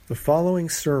The following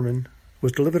sermon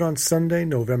was delivered on Sunday,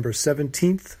 November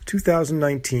 17th,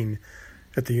 2019,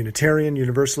 at the Unitarian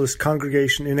Universalist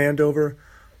Congregation in Andover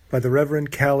by the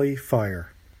Reverend Callie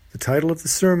Fire. The title of the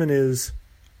sermon is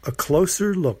A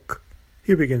Closer Look.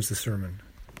 Here begins the sermon.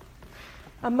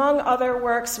 Among other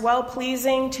works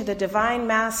well-pleasing to the divine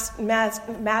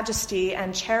majesty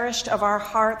and cherished of our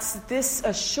hearts, this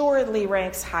assuredly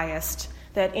ranks highest,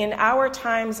 that in our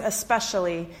times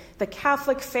especially, the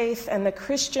Catholic faith and the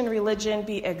Christian religion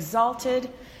be exalted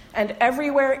and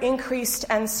everywhere increased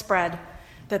and spread,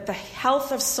 that the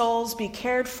health of souls be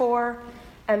cared for,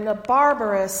 and the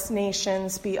barbarous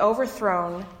nations be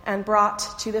overthrown and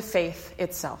brought to the faith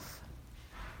itself.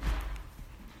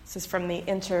 This is from the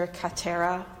Inter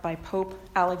Caetera by Pope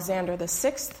Alexander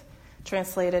VI,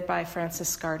 translated by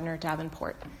Francis Gardner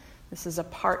Davenport. This is a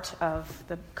part of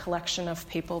the collection of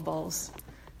papal bulls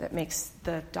that makes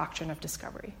the doctrine of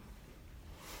discovery.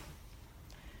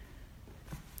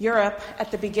 Europe,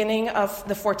 at the beginning of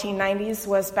the 1490s,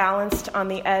 was balanced on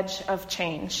the edge of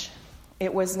change.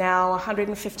 It was now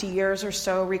 150 years or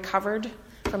so recovered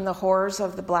from the horrors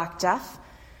of the Black Death,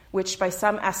 which by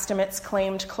some estimates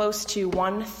claimed close to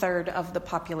 1/3 of the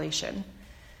population,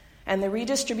 and the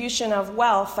redistribution of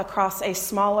wealth across a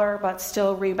smaller but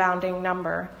still rebounding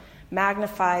number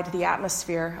magnified the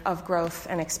atmosphere of growth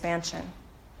and expansion.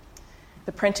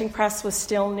 The printing press was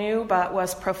still new, but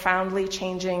was profoundly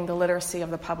changing the literacy of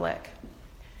the public.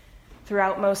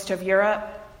 Throughout most of Europe,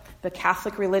 the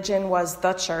Catholic religion was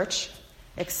the church,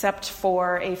 except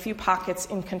for a few pockets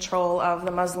in control of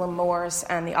the Muslim Moors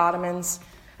and the Ottomans,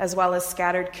 as well as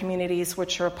scattered communities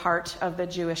which were part of the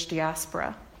Jewish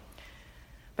diaspora.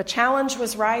 But challenge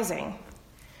was rising.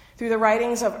 Through the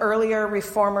writings of earlier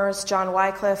reformers, John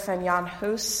Wycliffe and Jan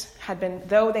Hus,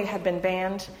 though they had been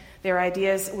banned, their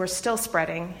ideas were still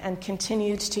spreading and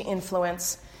continued to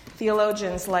influence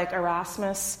theologians like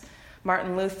Erasmus,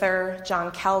 Martin Luther,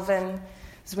 John Calvin,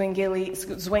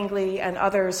 Zwingli, and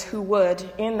others who would,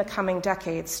 in the coming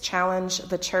decades, challenge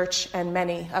the church and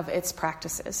many of its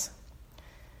practices.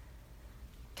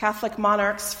 Catholic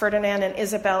monarchs Ferdinand and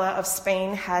Isabella of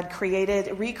Spain had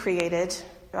recreated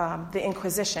the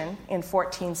Inquisition in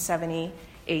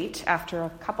 1478 after a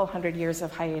couple hundred years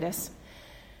of hiatus.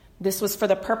 This was for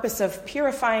the purpose of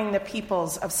purifying the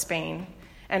peoples of Spain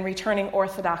and returning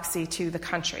orthodoxy to the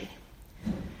country.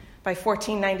 By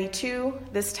 1492,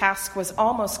 this task was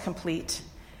almost complete,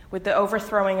 with the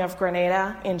overthrowing of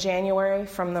Granada in January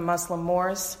from the Muslim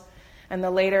Moors and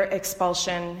the later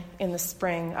expulsion in the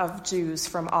spring of Jews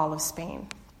from all of Spain.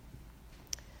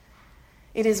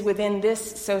 It is within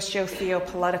this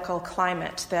socio-theopolitical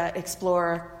climate that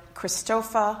explorer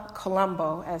Cristoforo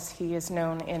Colombo, as he is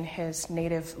known in his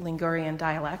native Ligurian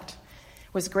dialect,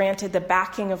 was granted the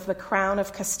backing of the Crown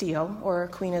of Castile, or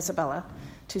Queen Isabella,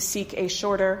 to seek a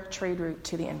shorter trade route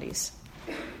to the Indies.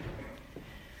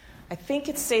 I think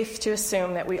it's safe to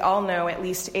assume that we all know at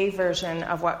least a version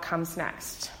of what comes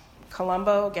next.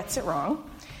 Colombo gets it wrong,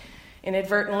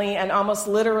 inadvertently and almost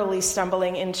literally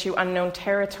stumbling into unknown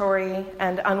territory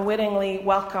and unwittingly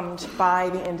welcomed by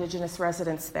the indigenous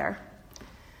residents there.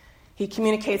 He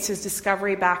communicates his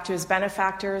discovery back to his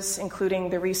benefactors, including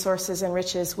the resources and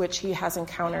riches which he has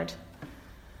encountered.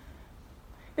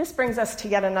 This brings us to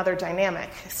yet another dynamic.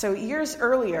 So years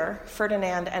earlier,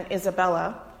 Ferdinand and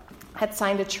Isabella had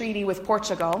signed a treaty with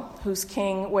Portugal, whose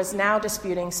king was now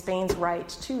disputing Spain's right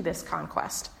to this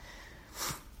conquest.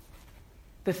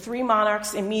 The three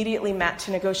monarchs immediately met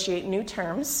to negotiate new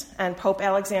terms, and Pope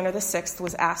Alexander VI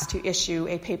was asked to issue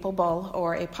a papal bull,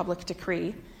 or a public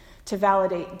decree, to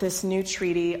validate this new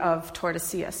Treaty of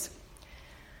Tordesillas.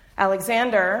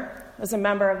 Alexander was a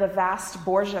member of the vast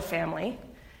Borgia family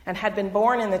and had been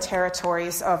born in the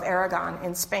territories of Aragon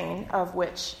in Spain, of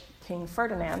which King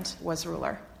Ferdinand was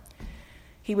ruler.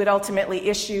 He would ultimately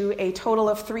issue a total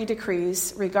of 3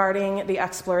 decrees regarding the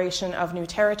exploration of new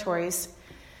territories,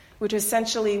 which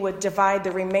essentially would divide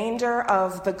the remainder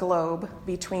of the globe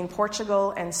between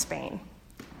Portugal and Spain.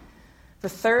 The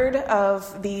third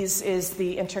of these is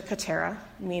the Inter Caetera,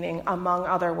 meaning among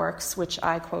other works, which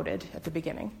I quoted at the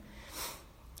beginning.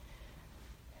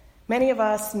 Many of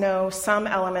us know some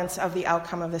elements of the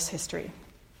outcome of this history.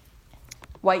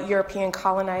 White European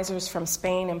colonizers from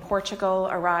Spain and Portugal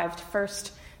arrived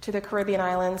first to the Caribbean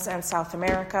islands and South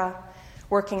America,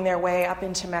 working their way up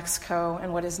into Mexico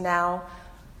and what is now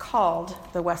called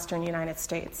the Western United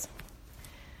States.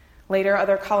 Later,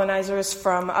 other colonizers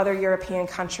from other European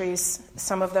countries,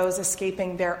 some of those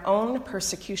escaping their own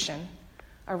persecution,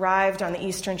 arrived on the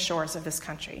eastern shores of this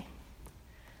country.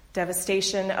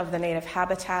 Devastation of the native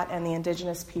habitat and the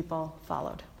indigenous people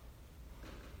followed.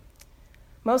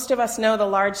 Most of us know the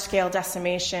large-scale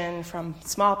decimation from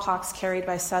smallpox carried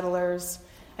by settlers,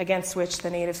 against which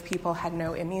the native people had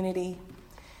no immunity.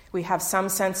 We have some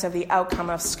sense of the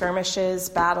outcome of skirmishes,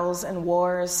 battles, and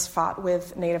wars fought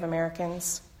with Native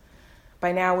Americans.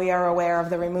 By now, we are aware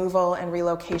of the removal and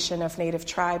relocation of Native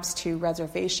tribes to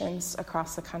reservations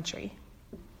across the country.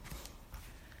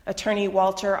 Attorney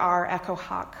Walter R. Echo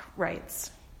Hawk writes,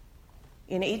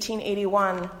 in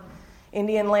 1881,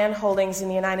 Indian land holdings in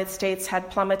the United States had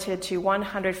plummeted to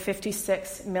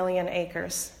 156 million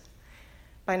acres.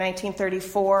 By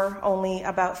 1934, only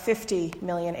about 50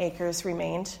 million acres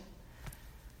remained,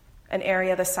 an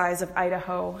area the size of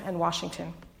Idaho and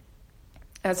Washington.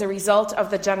 As a result of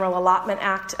the General Allotment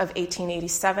Act of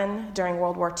 1887 during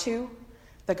World War II,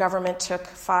 the government took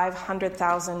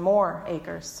 500,000 more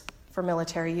acres for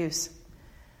military use.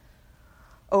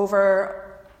 Over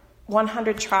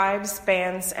 100 tribes,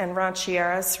 bands, and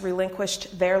rancheras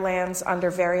relinquished their lands under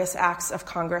various acts of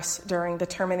Congress during the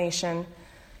termination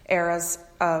eras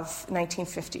of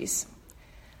 1950s.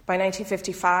 By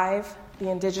 1955, the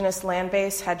indigenous land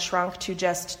base had shrunk to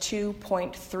just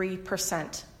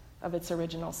 2.3% of its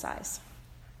original size.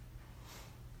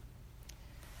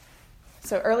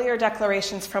 So earlier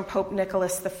declarations from Pope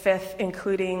Nicholas V,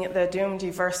 including the Deum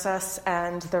Diversas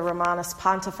and the Romanus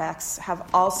Pontifex, have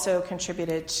also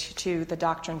contributed to the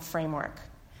doctrine framework.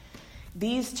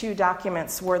 These two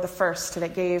documents were the first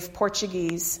that gave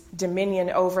Portuguese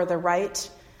dominion over the right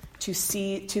to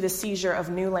the seizure of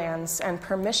new lands and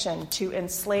permission to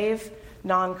enslave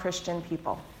non-Christian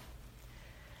people.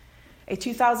 A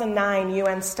 2009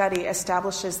 UN study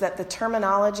establishes that the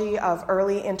terminology of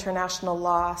early international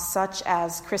law, such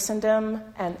as Christendom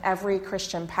and every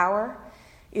Christian power,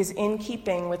 is in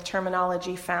keeping with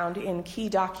terminology found in key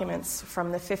documents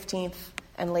from the 15th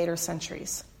and later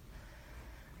centuries.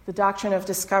 The doctrine of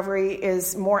discovery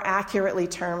is more accurately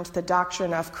termed the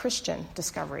doctrine of Christian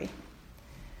discovery.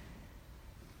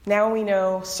 Now we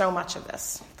know so much of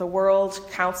this. The World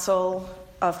Council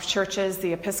of Churches,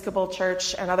 the Episcopal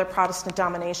Church, and other Protestant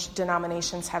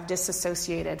denominations have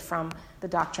disassociated from the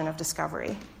doctrine of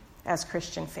discovery as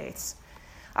Christian faiths.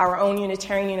 Our own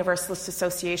Unitarian Universalist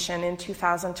Association in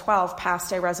 2012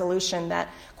 passed a resolution that,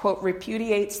 quote,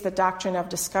 repudiates the doctrine of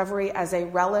discovery as a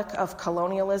relic of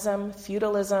colonialism,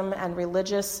 feudalism, and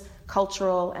religious,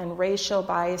 cultural, and racial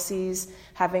biases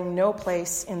having no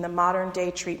place in the modern-day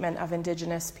treatment of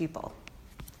indigenous people.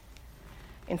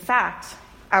 In fact,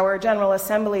 our General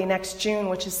Assembly next June,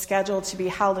 which is scheduled to be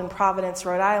held in Providence,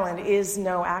 Rhode Island, is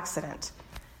no accident.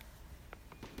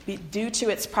 Due to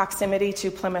its proximity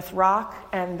to Plymouth Rock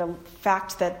and the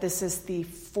fact that this is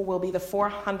will be the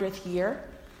 400th year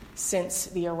since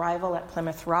the arrival at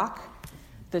Plymouth Rock,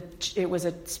 it was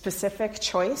a specific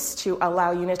choice to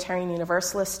allow Unitarian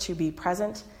Universalists to be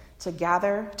present, to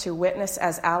gather, to witness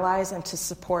as allies, and to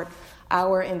support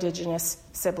our indigenous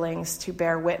siblings to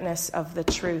bear witness of the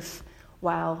truth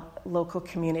while local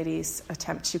communities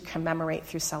attempt to commemorate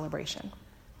through celebration.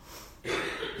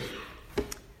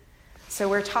 So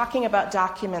we're talking about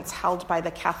documents held by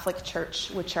the Catholic Church,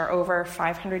 which are over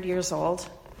 500 years old,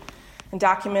 and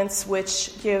documents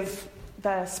which give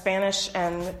the Spanish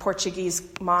and Portuguese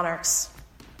monarchs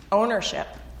ownership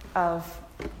of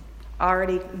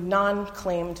already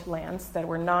non-claimed lands that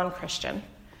were non-Christian,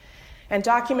 and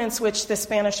documents which the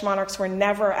Spanish monarchs were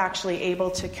never actually able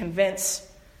to convince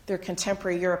their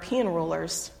contemporary European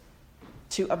rulers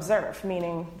to observe,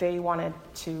 meaning they wanted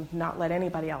to not let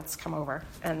anybody else come over,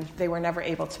 and they were never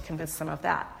able to convince them of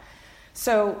that.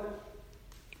 So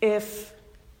if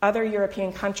other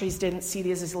European countries didn't see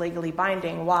these as legally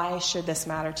binding, why should this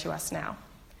matter to us now?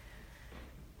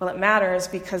 Well, it matters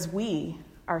because we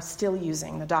are still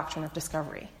using the doctrine of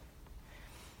discovery.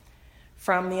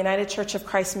 From the United Church of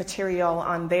Christ material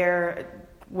on their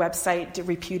website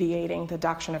repudiating the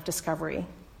doctrine of discovery.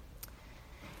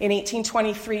 In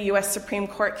 1823 U.S. Supreme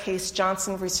Court case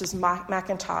Johnson v.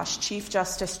 McIntosh, Chief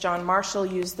Justice John Marshall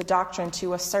used the doctrine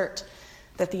to assert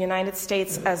that the United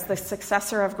States, as the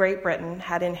successor of Great Britain,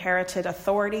 had inherited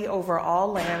authority over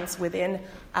all lands within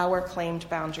our claimed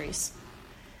boundaries.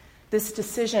 This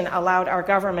decision allowed our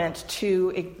government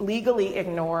to legally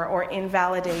ignore or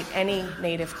invalidate any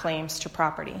native claims to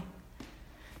property.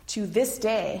 To this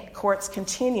day, courts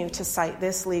continue to cite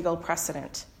this legal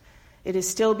precedent. It is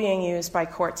still being used by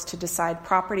courts to decide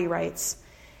property rights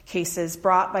cases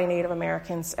brought by Native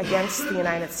Americans against the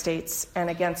United States and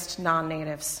against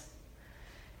non-natives.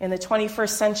 In the 21st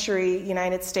century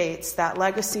United States, that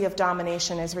legacy of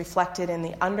domination is reflected in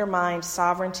the undermined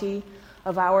sovereignty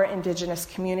of our indigenous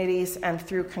communities and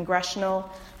through congressional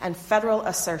and federal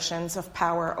assertions of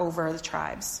power over the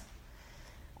tribes.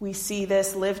 We see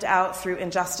this lived out through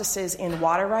injustices in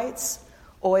water rights,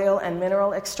 oil and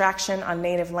mineral extraction on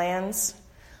native lands,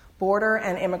 border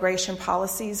and immigration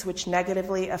policies which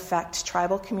negatively affect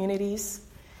tribal communities,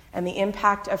 and the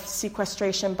impact of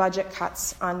sequestration budget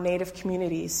cuts on native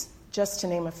communities, just to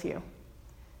name a few.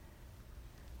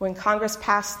 When Congress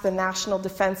passed the National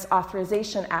Defense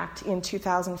Authorization Act in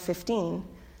 2015,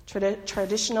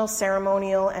 traditional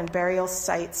ceremonial and burial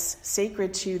sites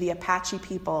sacred to the Apache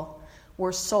people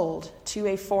were sold to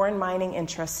a foreign mining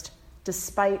interest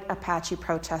despite Apache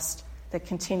protest that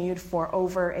continued for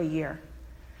over a year.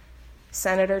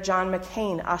 Senator John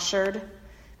McCain ushered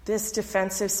this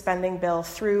defensive spending bill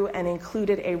through and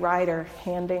included a rider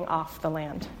handing off the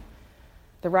land.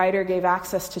 The rider gave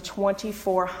access to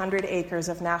 2,400 acres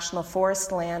of national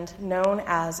forest land known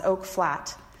as Oak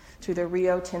Flat to the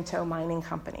Rio Tinto Mining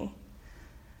Company.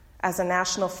 As a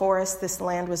national forest, this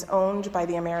land was owned by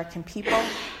the American people,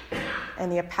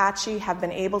 and the Apache have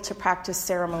been able to practice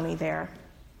ceremony there.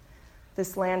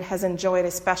 This land has enjoyed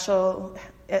a special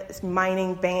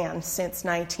mining ban since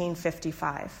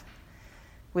 1955.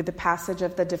 With the passage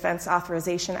of the Defense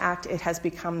Authorization Act, it has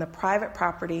become the private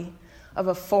property of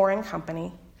a foreign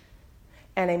company,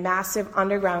 and a massive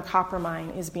underground copper mine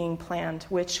is being planned,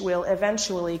 which will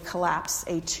eventually collapse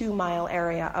a 2-mile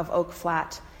area of Oak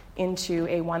Flat into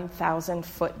a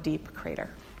 1,000-foot deep crater.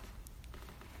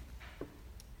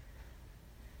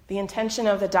 The intention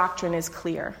of the doctrine is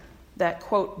clear, that,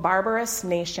 quote, barbarous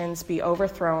nations be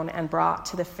overthrown and brought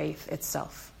to the faith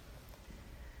itself.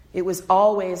 It was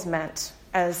always meant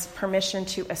as permission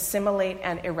to assimilate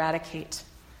and eradicate.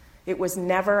 It was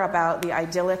never about the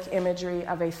idyllic imagery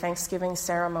of a Thanksgiving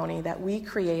ceremony that we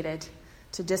created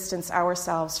to distance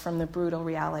ourselves from the brutal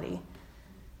reality.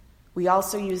 We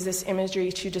also use this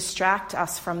imagery to distract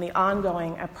us from the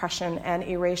ongoing oppression and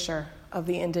erasure of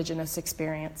the indigenous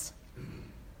experience.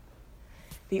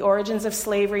 The origins of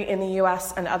slavery in the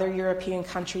U.S. and other European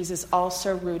countries is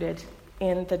also rooted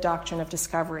in the doctrine of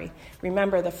discovery.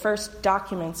 Remember, the first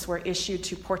documents were issued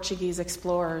to Portuguese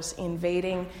explorers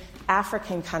invading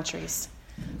African countries,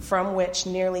 from which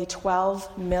nearly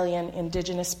 12 million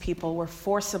indigenous people were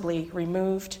forcibly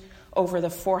removed over the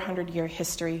 400-year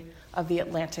history of the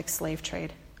Atlantic slave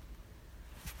trade.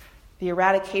 The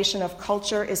eradication of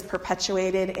culture is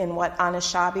perpetuated in what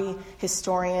Anishinaabe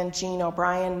historian Gene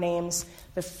O'Brien names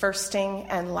the firsting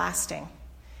and lasting,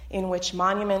 in which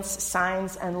monuments,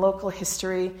 signs, and local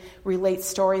history relate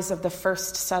stories of the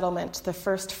first settlement, the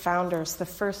first founders, the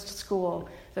first school,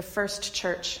 the first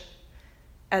church,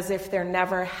 as if there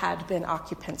never had been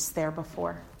occupants there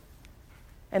before.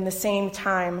 And the same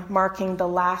time marking the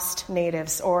last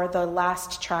natives or the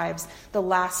last tribes, the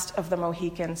last of the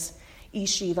Mohicans,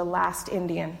 Ishi, the last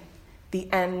Indian, the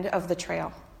end of the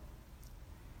trail.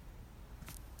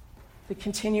 The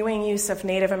continuing use of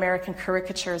Native American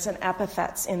caricatures and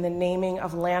epithets in the naming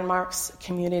of landmarks,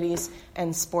 communities,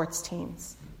 and sports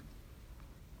teams.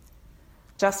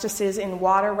 Justices in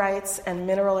water rights and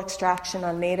mineral extraction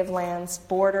on native lands,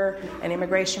 border and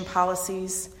immigration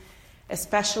policies,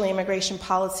 especially immigration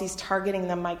policies targeting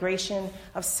the migration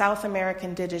of South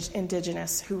American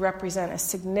indigenous who represent a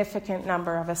significant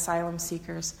number of asylum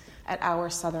seekers at our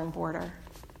southern border.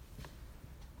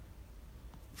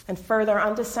 And further,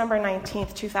 on December 19,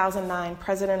 2009,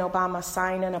 President Obama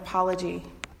signed an apology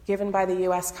given by the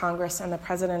U.S. Congress and the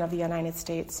President of the United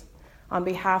States on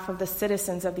behalf of the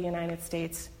citizens of the United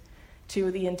States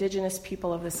to the indigenous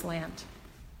people of this land.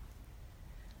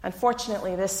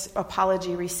 Unfortunately, this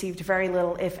apology received very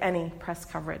little, if any, press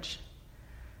coverage.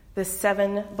 This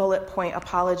 7-bullet point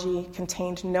apology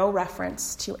contained no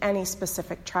reference to any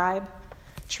specific tribe,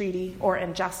 treaty, or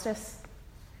injustice,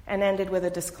 and ended with a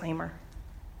disclaimer.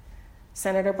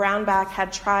 Senator Brownback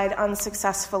had tried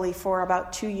unsuccessfully for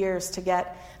about 2 years to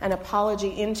get an apology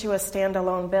into a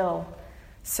standalone bill,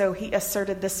 so he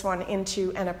asserted this one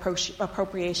into an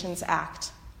Appropriations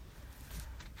Act.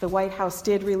 The White House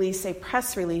did release a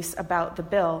press release about the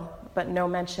bill, but no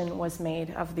mention was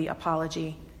made of the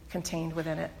apology contained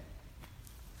within it.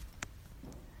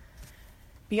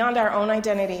 Beyond our own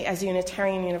identity as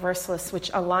Unitarian Universalists,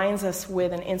 which aligns us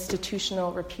with an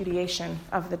institutional repudiation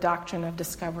of the doctrine of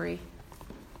discovery,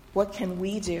 what can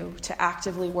we do to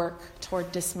actively work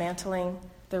toward dismantling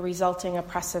the resulting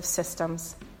oppressive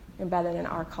systems embedded in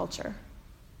our culture?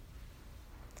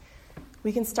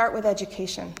 We can start with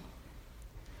education.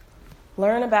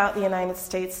 Learn about the United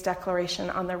Nations Declaration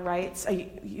on the Rights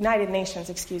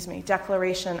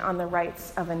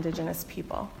of Indigenous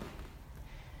People.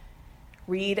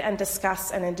 Read and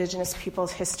discuss an Indigenous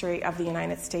people's history of the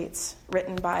United States,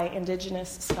 written by Indigenous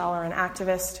scholar and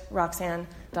activist Roxanne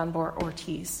Dunbar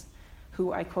Ortiz.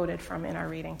 who I quoted from in our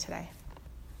reading today.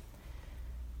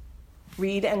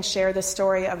 Read and share the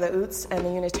story of the Utes and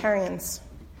the Unitarians,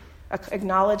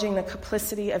 acknowledging the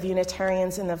complicity of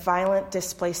Unitarians in the violent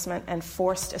displacement and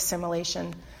forced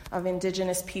assimilation of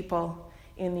indigenous people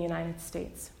in the United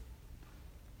States.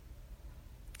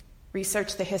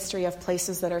 Research the history of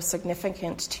places that are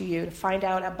significant to you to find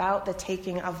out about the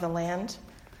taking of the land,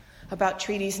 about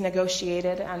treaties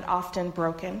negotiated and often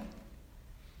broken,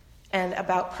 and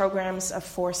about programs of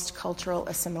forced cultural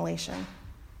assimilation.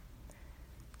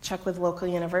 Check with local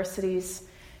universities,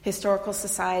 historical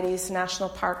societies, national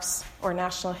parks, or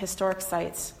national historic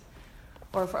sites,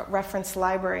 or reference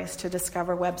libraries to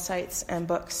discover websites and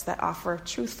books that offer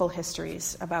truthful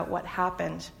histories about what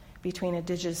happened between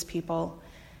indigenous people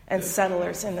and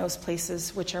settlers in those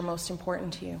places which are most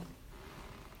important to you.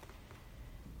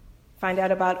 Find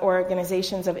out about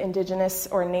organizations of indigenous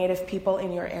or native people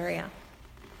in your area.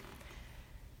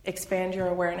 Expand your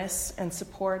awareness and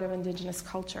support of indigenous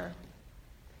culture.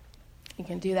 You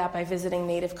can do that by visiting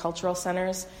Native cultural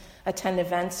centers, attend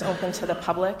events open to the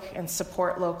public, and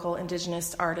support local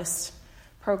indigenous artists,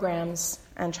 programs,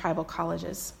 and tribal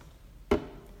colleges.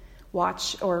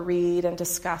 Watch or read and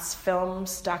discuss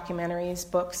films, documentaries,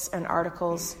 books, and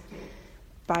articles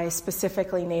by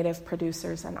specifically Native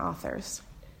producers and authors.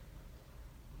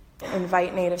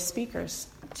 Invite Native speakers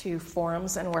to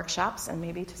forums and workshops and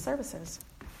maybe to services.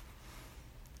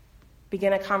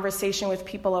 Begin a conversation with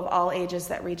people of all ages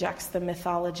that rejects the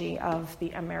mythology of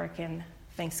the American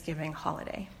Thanksgiving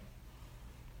holiday.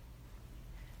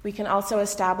 We can also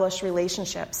establish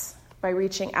relationships by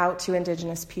reaching out to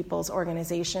Indigenous peoples'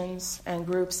 organizations and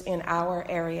groups in our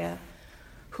area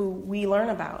who we learn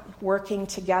about, working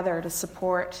together to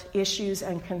support issues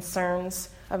and concerns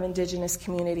of Indigenous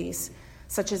communities,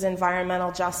 such as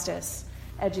environmental justice,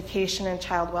 education and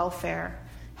child welfare,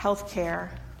 healthcare,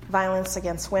 violence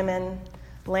against women,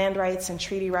 land rights and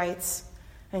treaty rights,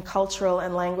 and cultural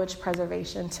and language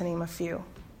preservation, to name a few.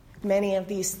 Many of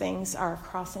these things are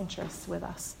cross interests with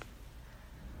us.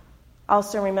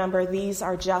 Also remember, these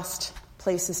are just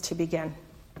places to begin.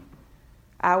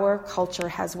 Our culture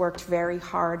has worked very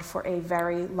hard for a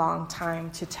very long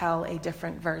time to tell a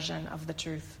different version of the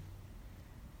truth.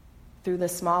 Through the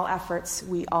small efforts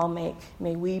we all make,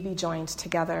 may we be joined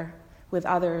together with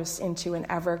others into an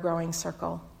ever-growing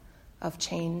circle of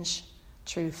change,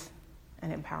 truth,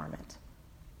 and empowerment.